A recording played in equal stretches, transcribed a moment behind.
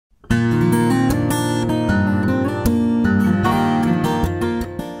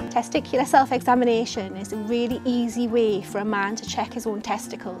Testicular self-examination is a really easy way for a man to check his own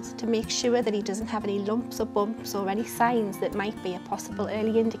testicles to make sure that he doesn't have any lumps or bumps or any signs that might be a possible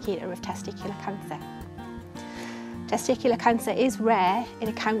early indicator of testicular cancer. Testicular cancer is rare. It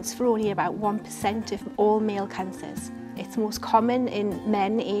accounts for only about 1% of all male cancers. It's most common in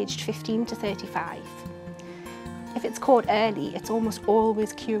men aged 15 to 35. If it's caught early, it's almost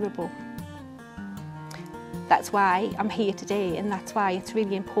always curable. That's why I'm here today, and that's why it's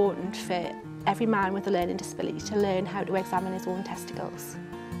really important for every man with a learning disability to learn how to examine his own testicles.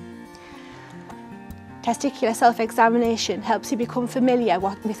 Testicular self-examination helps you become familiar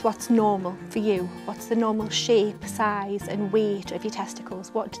with what's normal for you. What's the normal shape, size and weight of your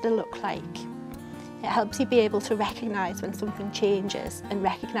testicles? What do they look like? It helps you be able to recognise when something changes and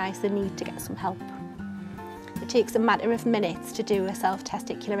recognise the need to get some help. It takes a matter of minutes to do a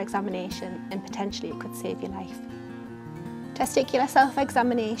self-testicular examination, and potentially it could save your life. Testicular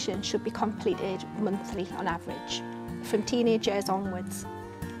self-examination should be completed monthly on average, from teenage years onwards.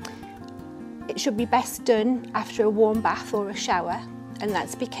 It should be best done after a warm bath or a shower, and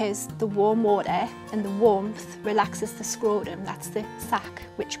that's because the warm water and the warmth relaxes the scrotum, that's the sac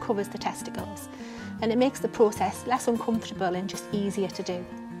which covers the testicles, and it makes the process less uncomfortable and just easier to do.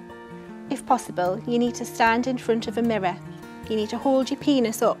 If possible, you need to stand in front of a mirror. You need to hold your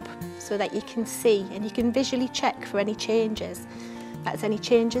penis up so that you can see and you can visually check for any changes. That's any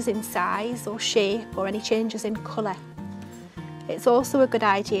changes in size or shape or any changes in colour. It's also a good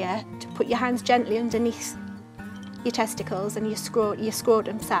idea to put your hands gently underneath your testicles and your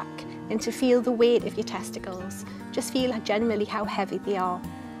scrotum sac, and to feel the weight of your testicles. Just feel generally how heavy they are.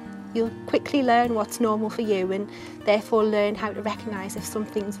 You'll quickly learn what's normal for you and therefore learn how to recognise if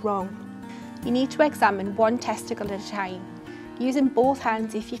something's wrong. You need to examine one testicle at a time. Using both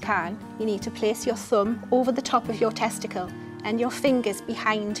hands if you can, you need to place your thumb over the top of your testicle and your fingers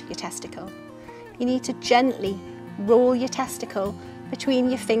behind your testicle. You need to gently roll your testicle between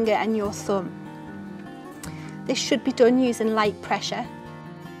your finger and your thumb. This should be done using light pressure.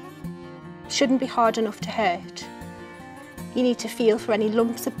 It shouldn't be hard enough to hurt. You need to feel for any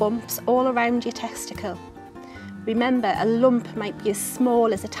lumps or bumps all around your testicle. Remember, a lump might be as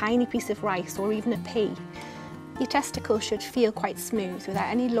small as a tiny piece of rice or even a pea. Your testicle should feel quite smooth without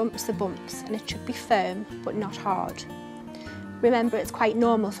any lumps or bumps, and it should be firm but not hard. Remember, it's quite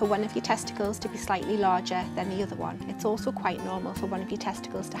normal for one of your testicles to be slightly larger than the other one. It's also quite normal for one of your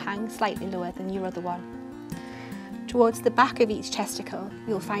testicles to hang slightly lower than your other one. Towards the back of each testicle,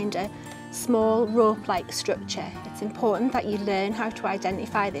 you'll find a small rope-like structure. It's important that you learn how to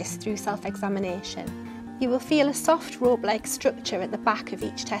identify this through self-examination. You will feel a soft rope-like structure at the back of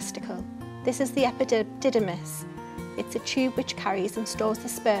each testicle. This is the epididymis. It's a tube which carries and stores the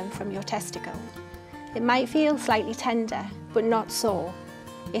sperm from your testicle. It might feel slightly tender, but not sore.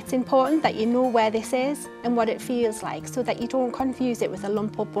 It's important that you know where this is and what it feels like so that you don't confuse it with a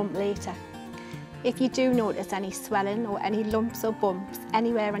lump or bump later. If you do notice any swelling or any lumps or bumps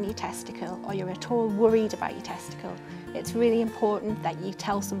anywhere on your testicle, or you're at all worried about your testicle, it's really important that you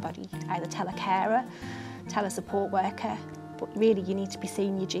tell somebody, either tell a carer, tell a support worker, but really you need to be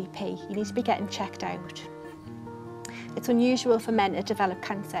seeing your GP. You need to be getting checked out. It's unusual for men to develop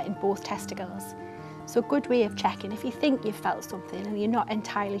cancer in both testicles. So a good way of checking, if you think you've felt something and you're not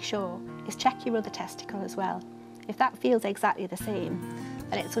entirely sure, is check your other testicle as well. If that feels exactly the same,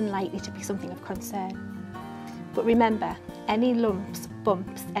 then it's unlikely to be something of concern. But remember, any lumps,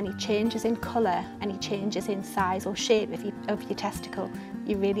 bumps, any changes in colour, any changes in size or shape of your testicle,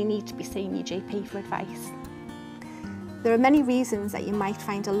 you really need to be seeing your GP for advice. There are many reasons that you might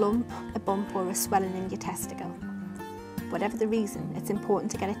find a lump, a bump or a swelling in your testicle. Whatever the reason, it's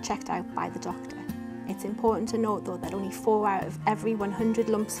important to get it checked out by the doctor. It's important to note though that only 4 out of every 100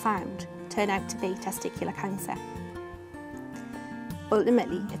 lumps found turn out to be testicular cancer.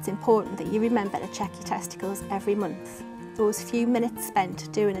 Ultimately, it's important that you remember to check your testicles every month. Those few minutes spent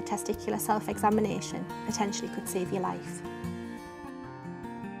doing a testicular self-examination potentially could save your life.